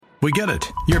We get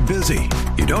it. You're busy.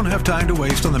 You don't have time to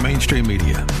waste on the mainstream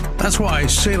media. That's why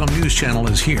Salem News Channel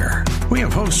is here. We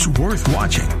have hosts worth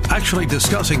watching, actually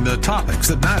discussing the topics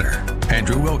that matter.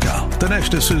 Andrew Wilkow,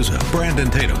 Dinesh D'Souza, Brandon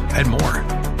Tatum, and more.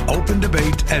 Open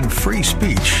debate and free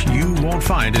speech you won't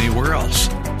find anywhere else.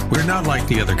 We're not like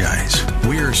the other guys.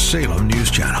 We're Salem News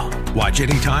Channel. Watch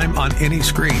anytime on any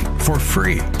screen for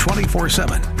free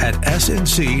 24/7 at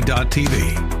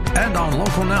snc.tv and on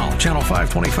Local Now, Channel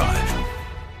 525.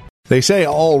 They say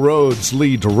all roads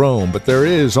lead to Rome, but there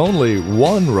is only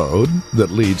one road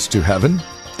that leads to heaven.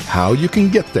 How you can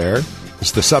get there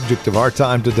is the subject of our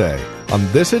time today on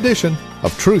this edition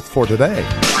of Truth for Today.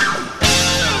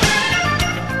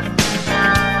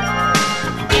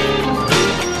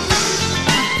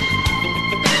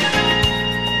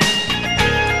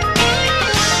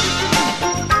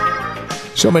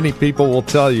 So many people will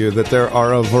tell you that there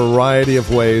are a variety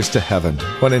of ways to heaven,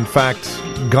 when in fact,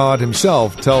 God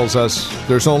himself tells us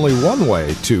there's only one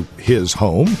way to his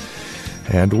home.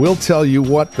 And we'll tell you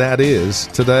what that is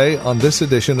today on this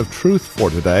edition of Truth for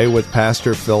Today with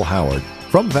Pastor Phil Howard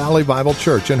from Valley Bible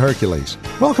Church in Hercules.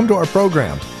 Welcome to our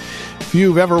program. If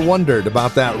you've ever wondered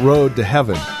about that road to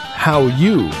heaven, how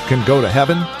you can go to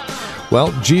heaven,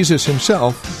 well, Jesus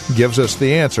himself gives us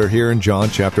the answer here in John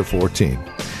chapter 14.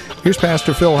 Here's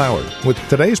Pastor Phil Howard with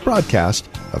today's broadcast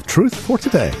of Truth for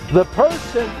Today. The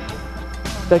person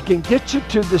that can get you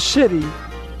to the city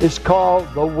is called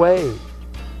the way,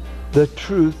 the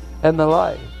truth, and the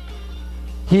life.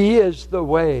 He is the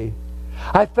way.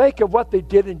 I think of what they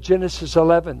did in Genesis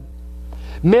 11.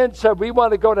 Men said, we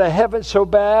want to go to heaven so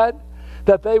bad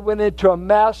that they went into a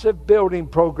massive building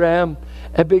program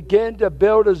and began to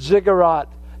build a ziggurat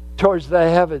towards the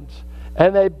heavens.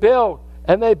 And they built,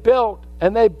 and they built,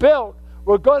 and they built.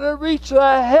 We're going to reach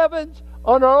the heavens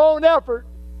on our own effort.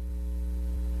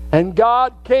 And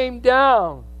God came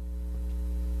down.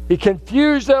 He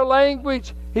confused their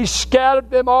language. He scattered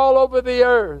them all over the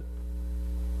earth.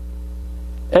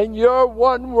 And your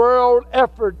one world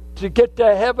effort to get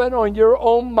to heaven on your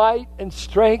own might and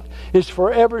strength is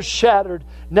forever shattered.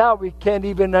 Now we can't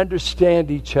even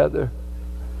understand each other.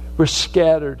 We're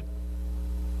scattered.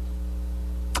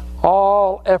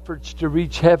 All efforts to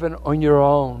reach heaven on your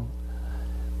own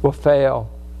will fail.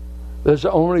 There's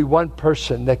only one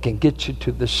person that can get you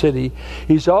to the city.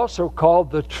 He's also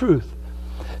called the truth.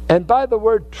 And by the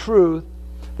word truth,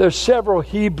 there's several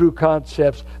Hebrew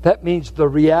concepts. That means the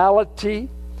reality,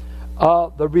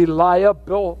 the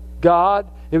reliable God.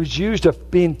 It was used of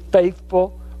being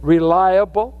faithful,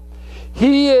 reliable.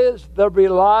 He is the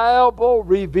reliable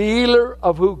revealer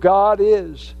of who God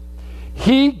is.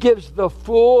 He gives the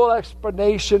full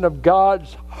explanation of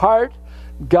God's heart,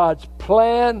 God's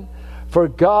plan, for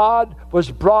God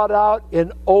was brought out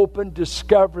in open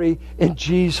discovery in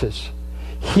Jesus.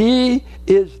 He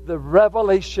is the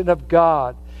revelation of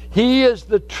God. He is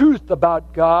the truth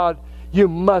about God you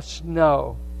must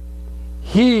know.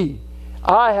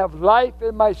 I have life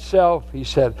in myself, he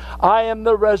said. I am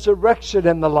the resurrection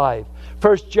and the life.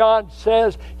 1 John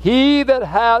says, he that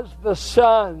has the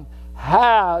Son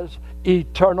has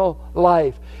eternal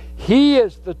life. He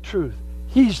is the truth.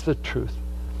 He's the truth.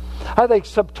 I think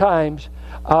sometimes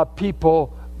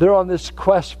people, they're on this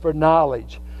quest for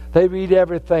knowledge. They read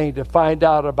everything to find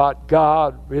out about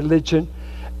God, religion,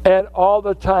 and all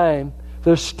the time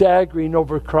they're staggering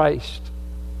over Christ.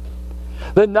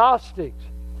 The Gnostics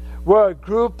were a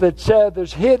group that said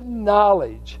there's hidden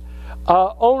knowledge.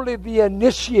 Only the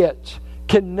initiates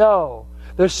can know.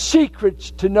 There's secrets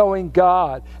to knowing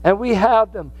God, and we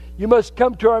have them. You must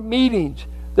come to our meetings.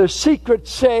 There's secret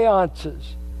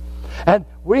seances. And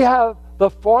we have the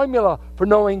formula for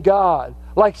knowing God,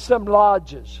 like some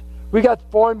lodges. We got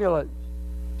formulas,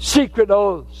 secret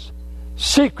oaths,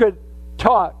 secret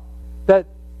talk that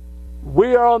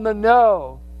we are on the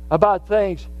know about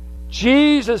things.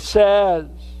 Jesus says,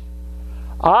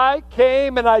 I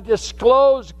came and I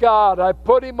disclosed God. I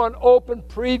put him on open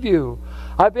preview.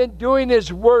 I've been doing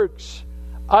his works.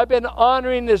 I've been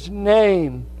honoring his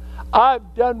name.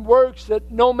 I've done works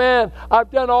that no man,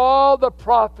 I've done all the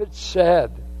prophets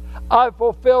said. I've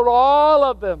fulfilled all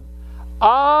of them.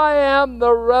 I am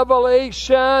the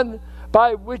revelation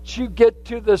by which you get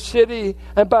to the city,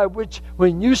 and by which,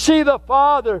 when you see the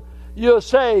Father, you'll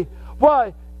say,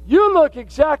 why, you look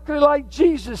exactly like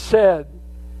Jesus said.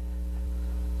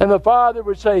 And the Father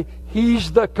would say,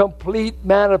 he's the complete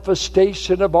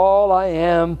manifestation of all I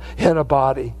am in a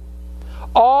body.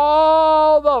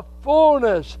 All the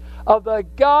fullness of the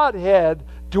Godhead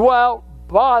dwelt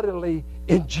bodily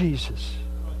in Jesus.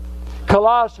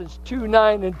 Colossians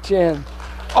 2:9 and 10.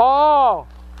 All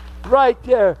right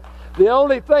there. The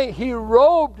only thing, He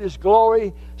robed His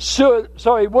glory so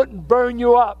He wouldn't burn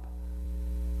you up.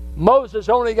 Moses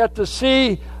only got to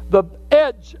see the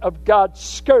edge of God's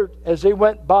skirt as he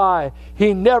went by.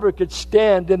 He never could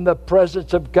stand in the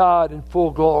presence of God in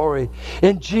full glory.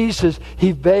 In Jesus,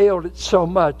 He veiled it so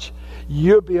much.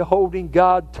 You're beholding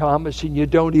God, Thomas, and you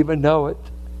don't even know it.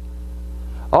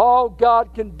 All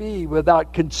God can be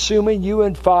without consuming you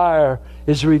in fire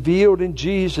is revealed in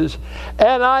Jesus.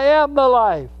 And I am the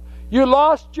life. You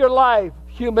lost your life,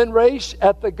 human race,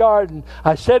 at the garden.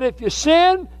 I said, if you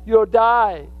sin, you'll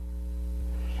die.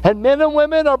 And men and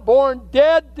women are born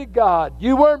dead to God.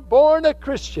 You weren't born a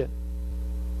Christian.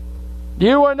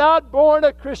 You were not born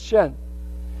a Christian.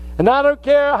 And I don't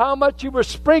care how much you were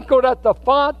sprinkled at the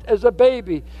font as a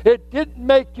baby. It didn't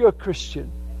make you a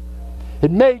Christian.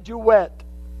 It made you wet.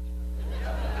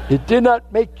 It did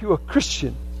not make you a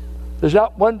Christian. There's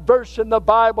not one verse in the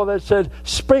Bible that said,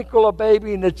 sprinkle a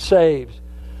baby and it saves.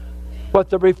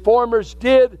 What the reformers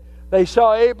did, they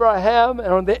saw Abraham,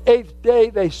 and on the 8th day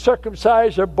they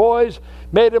circumcised their boys,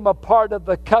 made them a part of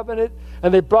the covenant,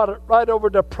 and they brought it right over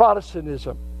to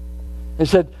Protestantism. And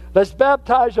said, let's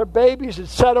baptize our babies and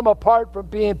set them apart from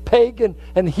being pagan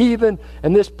and heathen,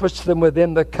 and this puts them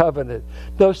within the covenant.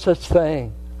 No such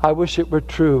thing. I wish it were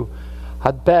true.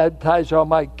 I'd baptize all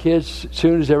my kids as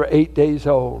soon as they were 8 days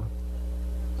old.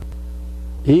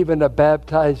 Even a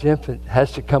baptized infant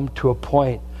has to come to a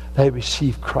point they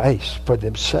receive Christ for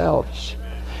themselves.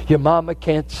 Your mama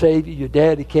can't save you, your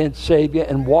daddy can't save you,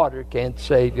 and water can't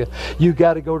save you. You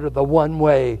got to go to the one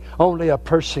way. Only a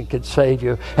person can save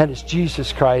you, and it's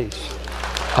Jesus Christ.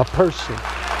 A person.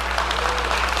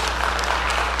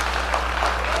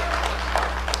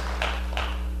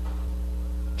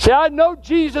 See, I know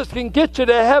Jesus can get you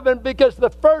to heaven because the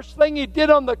first thing He did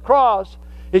on the cross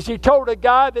is He told a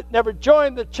guy that never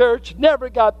joined the church, never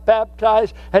got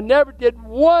baptized, and never did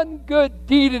one good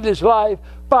deed in his life,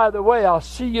 by the way, I'll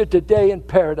see you today in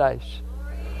paradise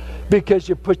because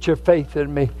you put your faith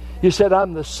in me. You said,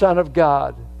 I'm the Son of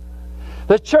God.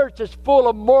 The church is full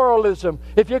of moralism.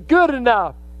 If you're good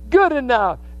enough,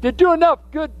 to do enough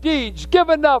good deeds, give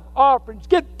enough offerings,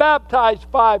 get baptized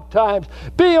 5 times,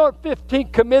 be on 15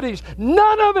 committees,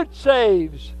 none of it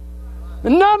saves.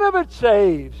 None of it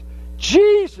saves.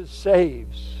 Jesus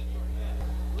saves.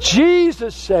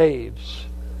 Jesus saves.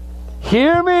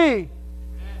 Hear me.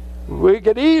 We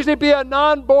could easily be a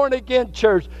non-born again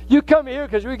church. You come here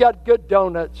because we got good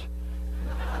donuts.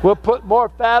 We'll put more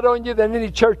fat on you than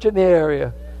any church in the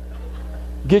area.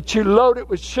 Get you loaded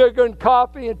with sugar and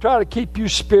coffee and try to keep you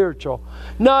spiritual.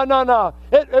 No.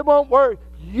 It won't work.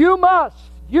 You must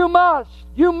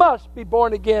be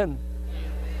born again.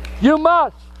 You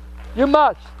must. You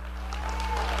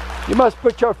must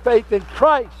put your faith in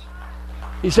Christ.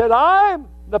 He said, I'm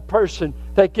the person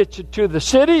that gets you to the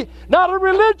city. Not a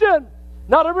religion,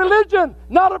 not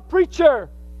a preacher,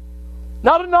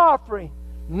 not an offering.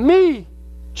 Me,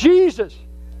 Jesus.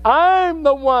 I'm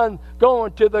the one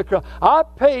going to the cross. I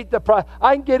paid the price.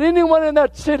 I can get anyone in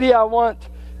that city I want.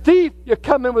 Thief, you're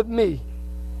coming with me.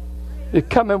 You're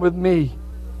coming with me.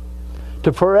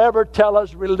 To forever tell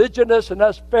us religionists and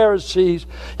us Pharisees,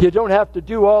 you don't have to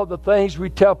do all the things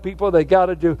we tell people they got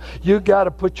to do. You got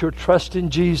to put your trust in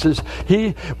Jesus.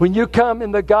 When you come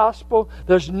in the gospel,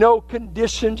 there's no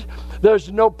conditions.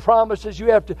 There's no promises.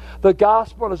 The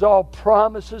gospel is all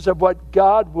promises of what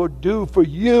God will do for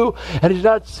you, and He's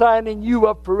not signing you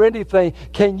up for anything.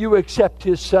 Can you accept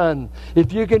His Son?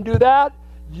 If you can do that,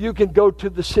 you can go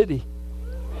to the city.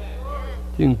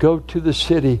 You can go to the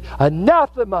city.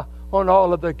 Anathema on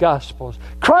all of the Gospels.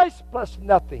 Christ plus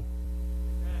nothing.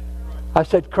 I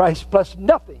said Christ plus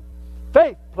nothing.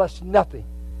 Faith plus nothing.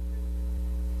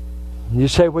 And you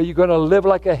say, well, you're going to live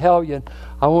like a hellion.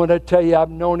 I want to tell you, I've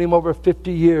known Him over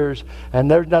 50 years,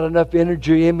 and there's not enough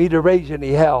energy in me to raise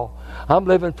any hell. I'm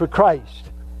living for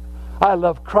Christ. I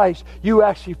love Christ. You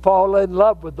actually fall in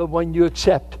love with the one you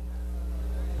accept.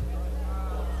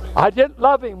 I didn't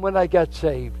love Him when I got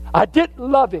saved. I didn't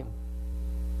love Him.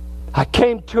 I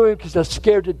came to Him because I was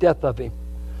scared to death of Him.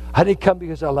 I didn't come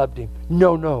because I loved Him.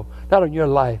 No, not in your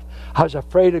life. I was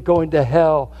afraid of going to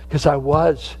hell because I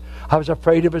was. I was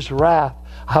afraid of His wrath.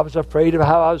 I was afraid of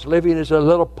how I was living as a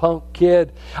little punk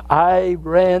kid. I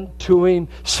ran to Him.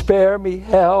 Spare me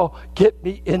hell. Get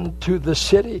me into the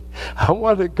city. I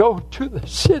want to go to the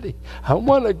city. I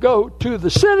want to go to the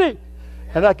city.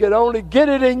 And I could only get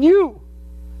it in you.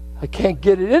 I can't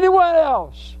get it anywhere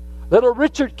else. Little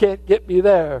Richard can't get me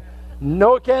there.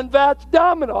 No can Vats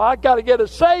Domino. I got to get a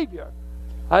Savior.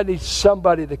 I need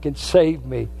somebody that can save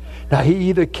me. Now, He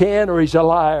either can or he's a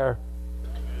liar.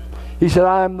 He said,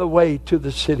 I am the way to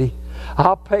the city.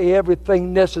 I'll pay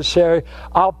everything necessary.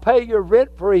 I'll pay your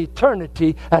rent for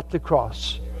eternity at the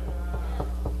cross.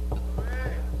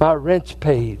 My rent's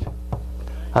paid.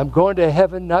 I'm going to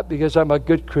heaven not because I'm a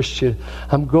good Christian.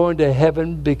 I'm going to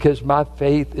heaven because my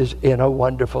faith is in a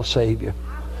wonderful Savior.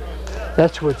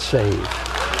 That's what saved.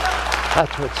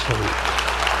 That's what saved.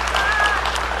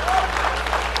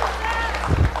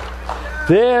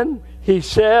 Then he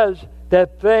says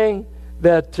that thing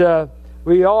that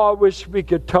we all wish we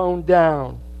could tone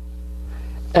down.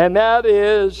 And that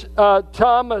is,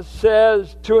 Thomas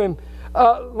says to him,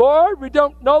 Lord, we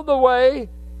don't know the way.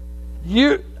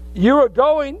 You are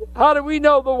going. How do we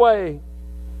know the way?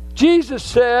 Jesus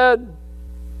said,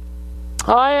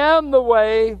 I am the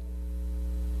way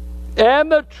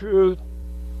and the truth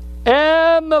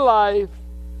and the life.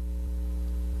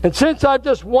 And since I'm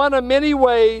just one of many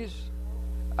ways,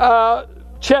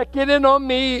 check it in on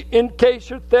me in case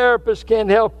your therapist can't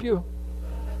help you,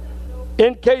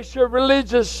 in case your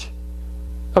religious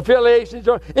affiliations,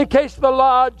 or in case the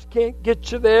lodge can't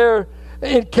get you there,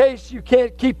 in case you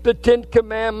can't keep the 10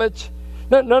 Commandments.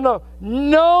 No.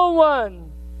 No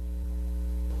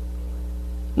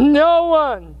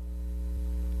one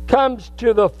comes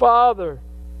to the Father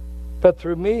but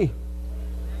through me.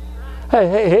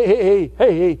 Hey,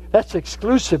 that's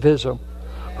exclusivism.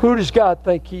 Who does God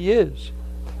think He is?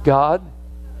 God.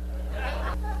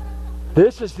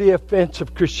 This is the offense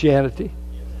of Christianity.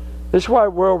 This is why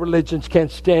world religions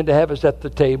can't stand to have us at the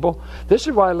table. This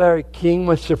is why Larry King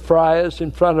wants to fry us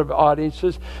in front of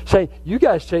audiences, saying, you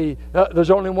guys say there's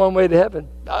only one way to heaven.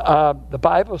 The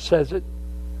Bible says it.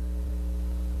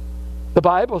 The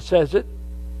Bible says it.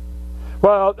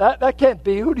 Well, that can't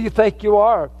be. Who do you think you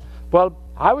are? Well,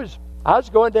 I was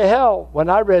going to hell when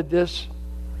I read this.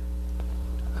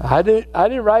 I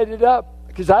didn't write it up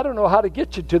because I don't know how to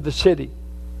get you to the city.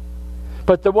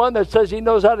 But the one that says he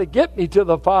knows how to get me to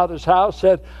the Father's house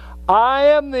said, I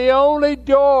am the only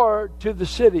door to the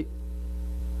city.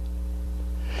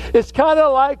 It's kind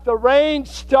of like the rain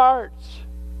starts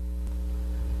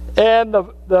and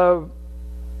the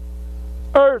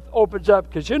earth opens up.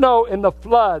 Because in the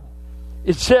flood,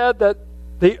 it said that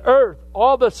the earth,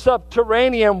 all the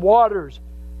subterranean waters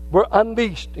were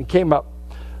unleashed and came up.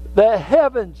 The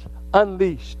heavens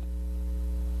unleashed.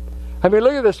 I mean,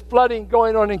 look at this flooding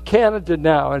going on in Canada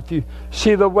now. If you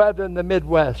see the weather in the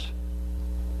Midwest,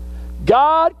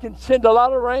 God can send a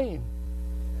lot of rain.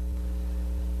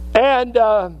 And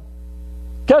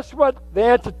guess what the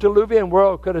antediluvian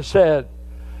world could have said?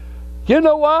 You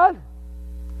know what?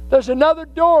 There's another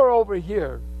door over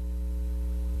here.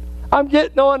 I'm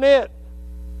getting on it.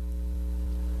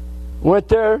 Went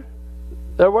there.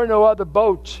 There were no other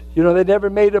boats. They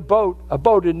never made a boat. A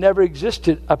boat had never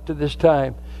existed up to this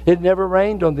time. It never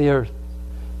rained on the earth.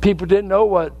 People didn't know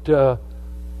what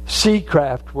sea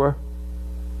craft were.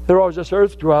 They were all just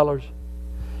earth dwellers.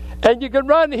 And you can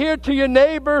run here to your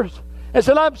neighbors and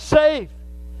say, I'm safe.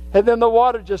 And then the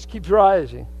water just keeps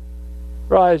rising.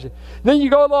 Then you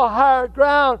go a little higher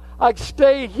ground. I can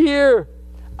stay here.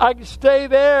 I can stay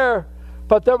there.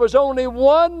 But there was only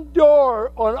one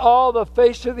door on all the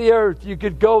face of the earth you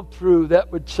could go through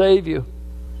that would save you.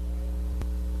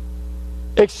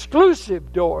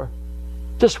 Exclusive door.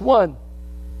 Just one.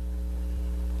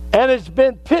 And it's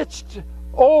been pitched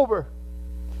over.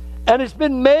 And it's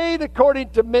been made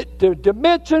according to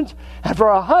dimensions. And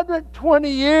for 120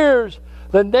 years,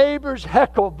 the neighbors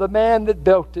heckled the man that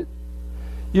built it.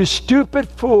 You stupid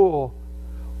fool.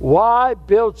 Why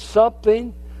build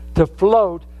something to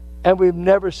float and we've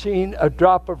never seen a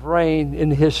drop of rain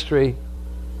in history?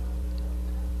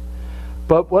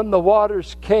 But when the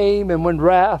waters came and when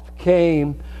wrath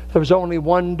came, there was only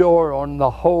one door on the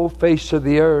whole face of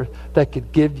the earth that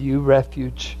could give you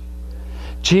refuge.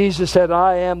 Jesus said,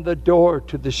 I am the door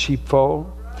to the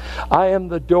sheepfold. I am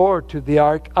the door to the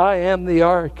ark. I am the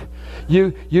ark.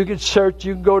 You can search.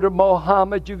 You can go to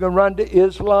Mohammed. You can run to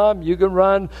Islam. You can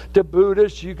run to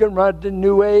Buddhist. You can run to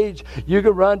New Age. You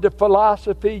can run to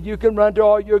philosophy. You can run to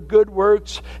all your good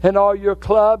works and all your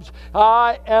clubs.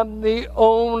 I am the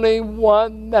only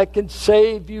one that can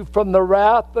save you from the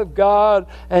wrath of God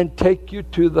and take you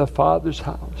to the Father's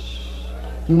house.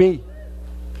 Me.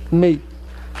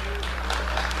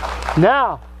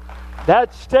 Now,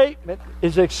 that statement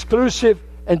is exclusive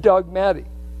and dogmatic.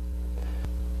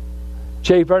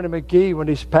 J. Vernon McGee, when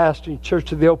he's pastoring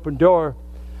Church of the Open Door,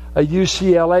 a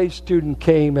UCLA student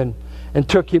came and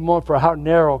took him on for how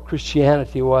narrow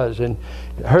Christianity was, and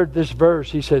heard this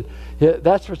verse. He said, yeah,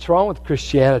 that's what's wrong with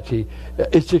Christianity.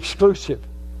 It's exclusive.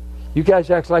 You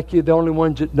guys act like you're the only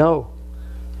ones that know.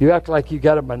 You act like you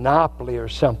got a monopoly or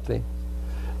something.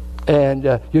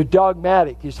 And you're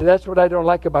dogmatic. He said, that's what I don't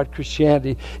like about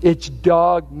Christianity. It's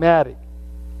dogmatic.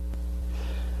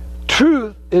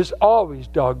 Truth is always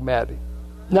dogmatic.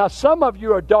 Now, some of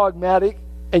you are dogmatic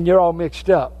and you're all mixed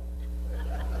up.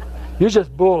 You're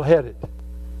just bullheaded.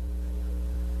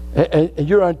 And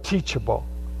you're unteachable.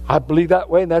 I believe that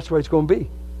way, and that's the way it's going to be.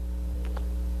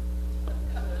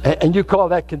 And you call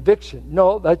that conviction.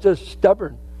 No, that's just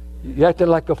stubborn. You're acting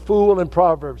like a fool in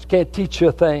Proverbs. Can't teach you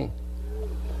a thing.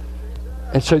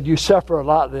 And so you suffer a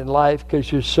lot in life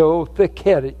because you're so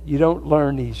thick-headed, you don't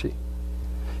learn easy.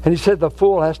 And he said the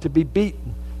fool has to be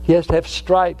beaten. He has to have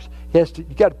stripes. You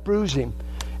got to bruise him.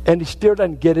 And he still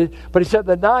doesn't get it. But he said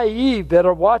the naive that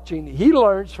are watching, he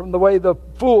learns from the way the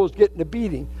fool's getting the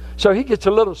beating. So he gets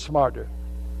a little smarter.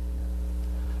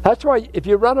 That's why if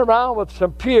you run around with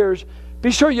some peers,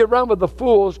 be sure you run with the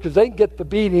fools because they can get the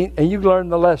beating and you learn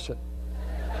the lesson.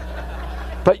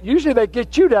 But usually they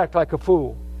get you to act like a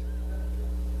fool.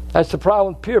 That's the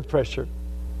problem with peer pressure.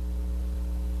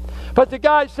 But the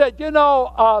guy said,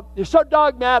 you're so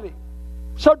dogmatic,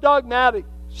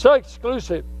 so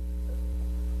exclusive.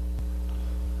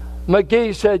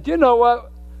 McGee said, you know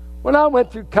what? When I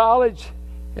went through college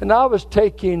and I was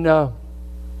taking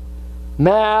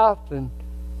math and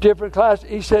different classes,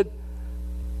 he said,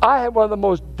 I had one of the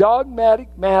most dogmatic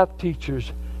math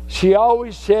teachers. She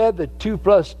always said that 2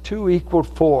 plus 2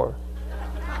 equaled 4.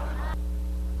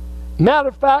 Matter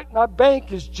of fact, my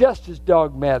bank is just as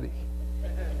dogmatic.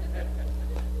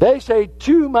 They say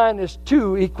 2 minus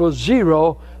 2 equals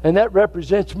 0, and that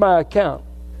represents my account.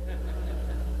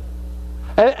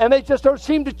 And they just don't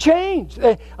seem to change.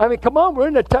 Come on, we're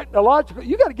in a technological...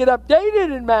 You got to get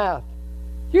updated in math.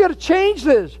 You got to change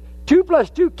this. 2 plus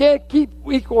 2 can't keep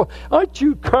equal. Aren't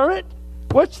you current?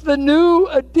 What's the new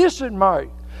addition mark?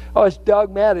 Oh, it's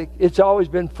dogmatic. It's always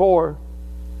been 4.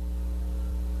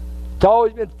 It's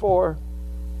always been 4.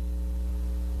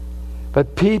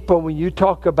 But people, when you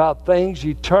talk about things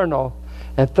eternal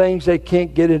and things they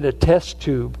can't get in a test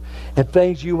tube and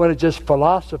things you want to just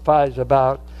philosophize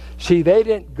about, see, they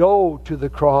didn't go to the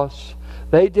cross.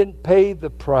 They didn't pay the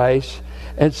price.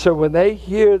 And so when they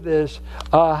hear this,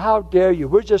 how dare you?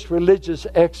 We're just religious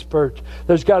experts.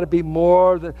 There's got to be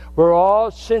more than... We're all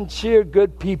sincere,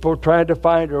 good people trying to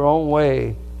find our own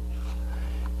way.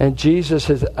 And Jesus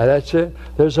says, that's it.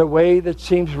 There's a way that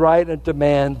seems right unto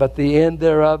man, but the end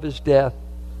thereof is death.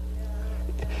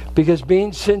 Because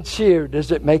being sincere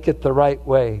doesn't make it the right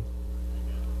way.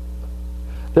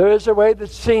 There is a way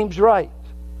that seems right.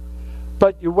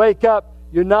 But you wake up,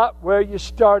 you're not where you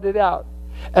started out.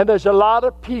 And there's a lot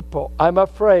of people, I'm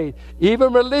afraid,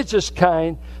 even religious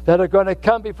kind, that are going to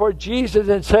come before Jesus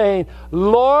and saying,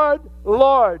 Lord,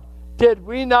 Lord, did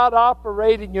we not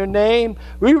operate in your name?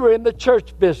 We were in the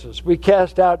church business. We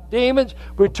cast out demons.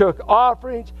 We took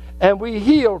offerings. And we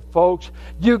healed folks.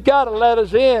 You got to let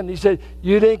us in. He said,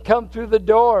 you didn't come through the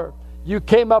door. You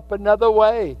came up another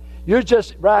way. You're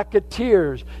just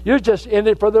racketeers. You're just in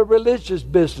it for the religious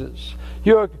business.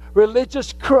 You're a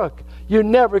religious crook. You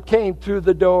never came through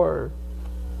the door.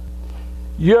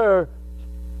 You're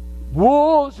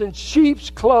wolves in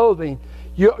sheep's clothing.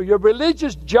 Your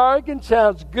religious jargon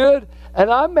sounds good, and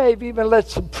I may have even let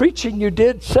some preaching you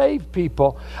did save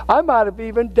people. I might have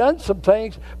even done some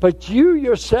things, but you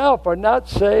yourself are not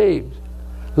saved.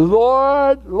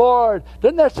 Lord, Lord.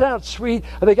 Doesn't that sound sweet?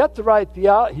 They got the right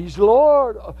theology. He's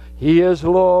Lord. He is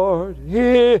Lord.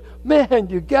 Man,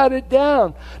 you got it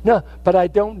down. No, but I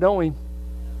don't know him.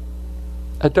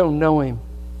 I don't know him.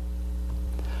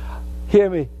 Hear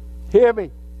me. Hear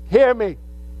me. Hear me.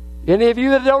 Any of you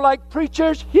that don't like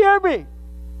preachers, hear me.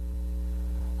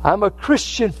 I'm a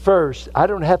Christian first. I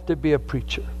don't have to be a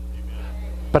preacher.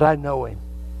 But I know him.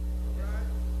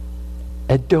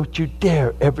 And don't you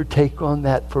dare ever take on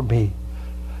that for me.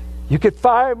 You could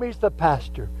fire me as the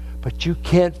pastor, but you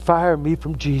can't fire me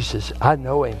from Jesus. I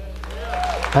know him.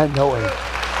 I know him.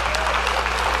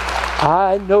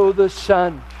 I know the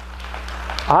Son.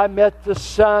 I met the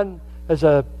Son as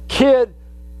a kid.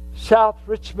 South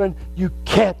Richmond, you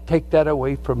can't take that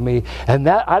away from me. And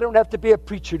that I don't have to be a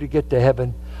preacher to get to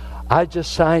heaven. I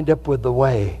just signed up with the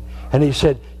way. And he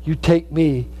said, you take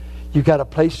me. You got a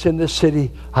place in the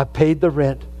city. I paid the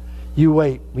rent. You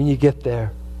wait when you get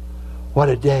there. What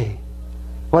a day.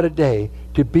 What a day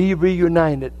to be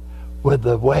reunited with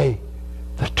the way,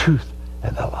 the truth,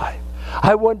 and the life.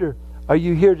 I wonder, are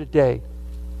you here today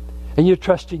and you're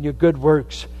trusting your good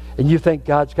works and you think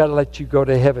God's got to let you go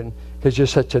to heaven because you're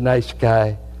such a nice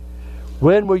guy?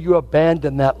 When will you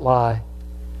abandon that lie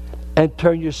and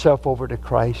turn yourself over to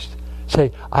Christ?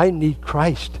 Say, I need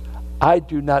Christ. I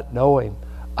do not know him.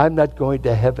 I'm not going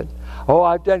to heaven. Oh,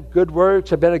 I've done good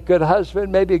works. I've been a good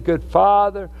husband, maybe a good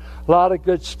father, a lot of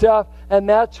good stuff. And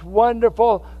that's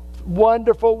wonderful,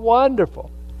 wonderful,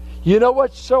 wonderful. You know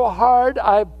what's so hard,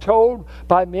 I'm told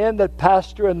by men that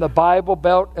pastor in the Bible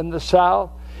Belt in the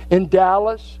South, in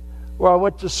Dallas, where I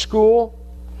went to school?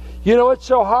 You know what's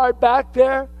so hard back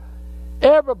there?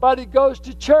 Everybody goes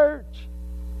to church.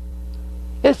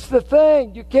 It's the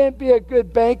thing. You can't be a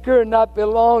good banker and not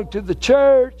belong to the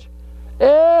church.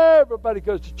 Everybody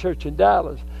goes to church in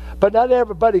Dallas. But not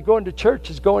everybody going to church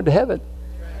is going to heaven.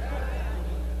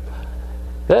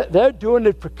 They're doing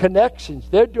it for connections.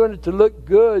 They're doing it to look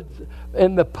good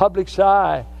in the public's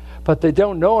eye. But they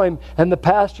don't know Him. And the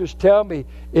pastors tell me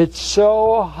it's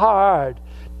so hard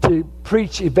to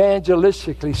preach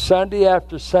evangelistically Sunday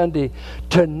after Sunday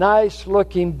to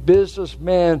nice-looking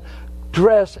businessmen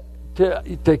dressed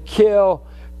to kill,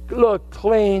 look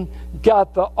clean,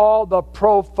 got all the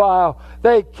profile.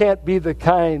 They can't be the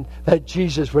kind that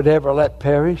Jesus would ever let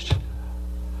perish.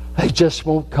 They just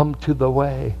won't come to the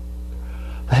way.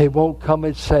 They won't come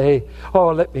and say, oh,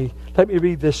 let me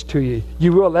read this to you.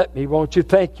 You will let me, won't you?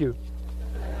 Thank you.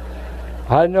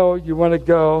 I know you want to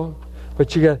go,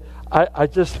 but you got. I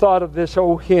just thought of this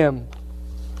old hymn.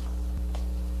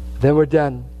 Then we're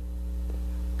done.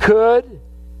 Could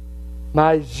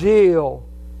my zeal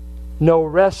no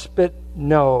respite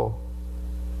know?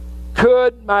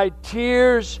 Could my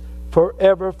tears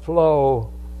forever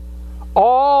flow?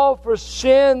 All for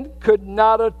sin could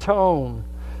not atone.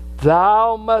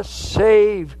 Thou must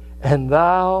save, and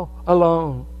Thou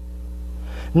alone.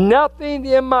 Nothing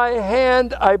in my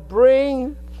hand I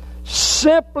bring,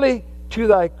 simply to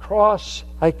Thy cross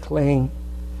I cling.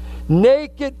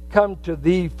 Naked come to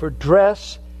Thee for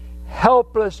dress,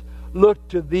 helpless look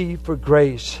to Thee for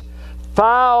grace.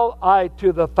 Foul I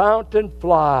to the fountain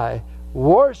fly,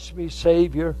 wash me,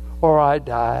 Savior, or I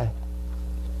die.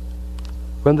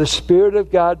 When the Spirit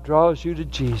of God draws you to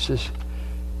Jesus,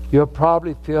 you'll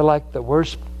probably feel like the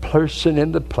worst person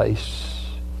in the place.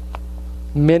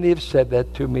 Many have said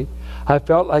that to me. I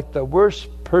felt like the worst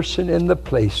person in the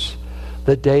place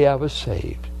the day I was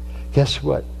saved. Guess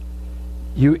what?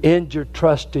 You end your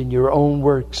trust in your own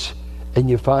works, and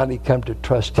you finally come to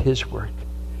trust His work.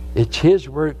 It's His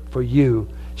work for you.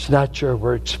 It's not your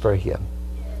works for Him.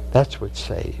 That's what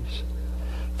saves.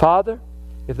 Father,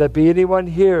 if there be anyone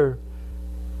here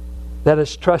that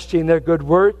is trusting their good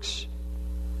works,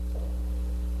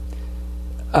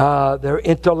 their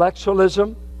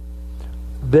intellectualism,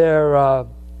 their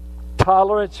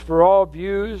tolerance for all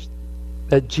views,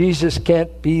 that Jesus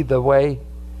can't be the way,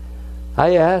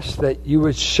 I ask that you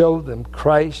would show them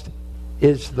Christ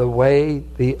is the way,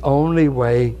 the only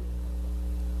way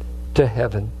to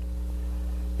heaven.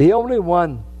 The only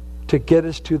one to get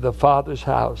us to the Father's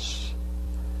house.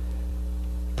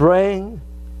 Bring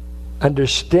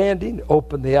understanding,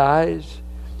 open the eyes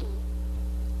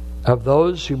of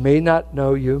those who may not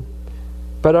know you,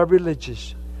 but are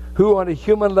religious, who on a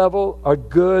human level are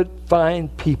good, fine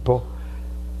people.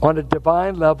 On a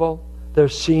divine level, they're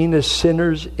seen as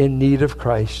sinners in need of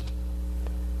Christ.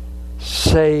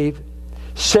 Save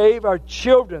our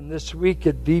children this week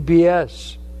at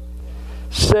VBS.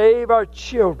 Save our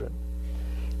children.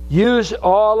 Use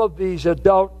all of these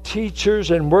adult teachers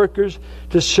and workers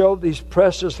to show these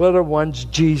precious little ones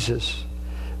Jesus.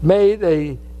 May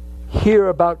they hear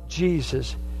about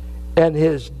Jesus and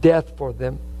His death for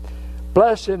them.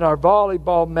 Bless in our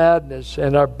volleyball madness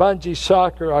and our bungee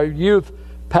soccer, our youth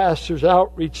pastors'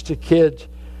 outreach to kids.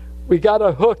 We got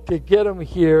a hook to get them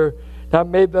here. Now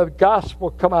may the gospel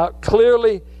come out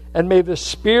clearly, and may the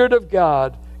Spirit of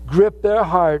God grip their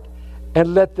heart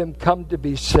and let them come to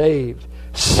be saved.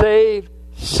 Save,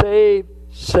 save,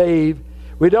 save.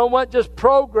 We don't want just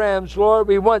programs, Lord.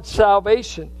 We want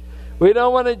salvation. We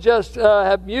don't want to just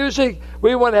have music.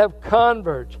 We want to have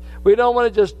converts. We don't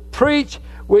want to just preach.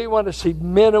 We want to see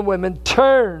men and women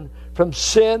turn from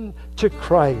sin to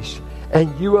Christ.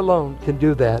 And you alone can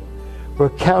do that. We're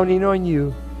counting on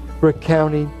you. We're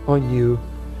counting on you.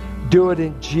 Do it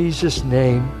in Jesus'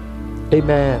 name.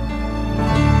 Amen.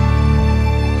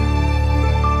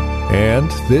 And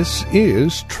this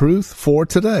is Truth for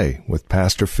Today with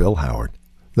Pastor Phil Howard,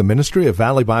 the ministry of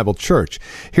Valley Bible Church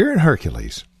here in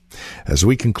Hercules. As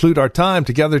we conclude our time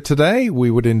together today, we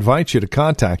would invite you to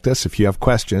contact us if you have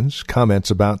questions,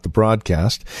 comments about the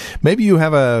broadcast. Maybe you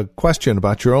have a question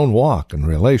about your own walk and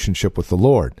relationship with the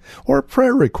Lord, or a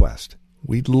prayer request.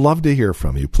 We'd love to hear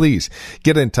from you. Please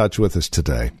get in touch with us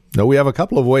today. Now, we have a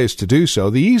couple of ways to do so.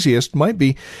 The easiest might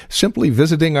be simply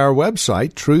visiting our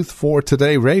website,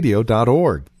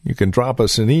 truthfortodayradio.org. You can drop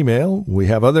us an email. We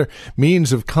have other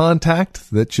means of contact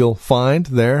that you'll find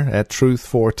there at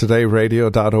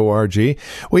truthfortodayradio.org.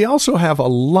 We also have a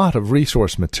lot of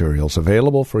resource materials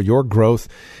available for your growth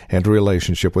and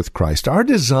relationship with Christ. Our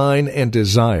design and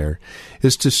desire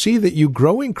is to see that you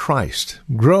grow in Christ,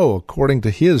 grow according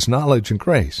to His knowledge and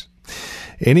grace.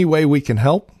 Any way we can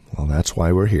help, well, that's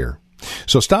why we're here.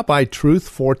 So stop by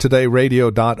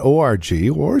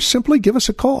truthfortodayradio.org or simply give us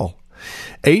a call.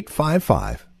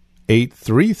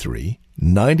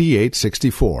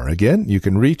 855-833-9864. Again, you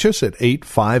can reach us at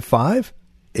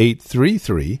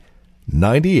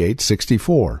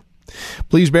 855-833-9864.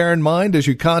 Please bear in mind as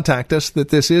you contact us that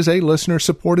this is a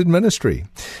listener-supported ministry.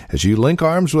 As you link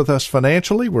arms with us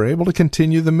financially, we're able to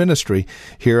continue the ministry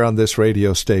here on this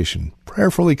radio station.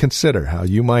 Prayerfully consider how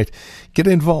you might get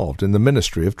involved in the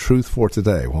ministry of Truth for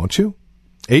Today, won't you?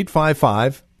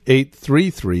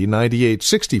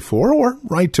 855-833-9864 or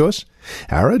write to us.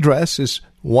 Our address is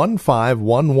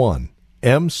 1511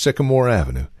 M. Sycamore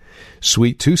Avenue,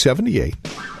 Suite 278,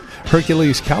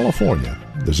 Hercules, California.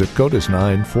 The zip code is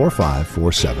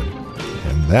 94547.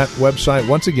 And that website,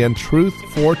 once again,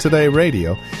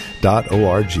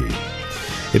 truthfortodayradio.org.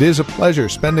 It is a pleasure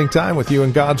spending time with you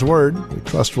in God's Word. We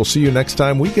trust we'll see you next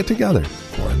time we get together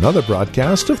for another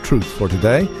broadcast of Truth for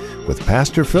Today with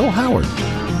Pastor Phil Howard.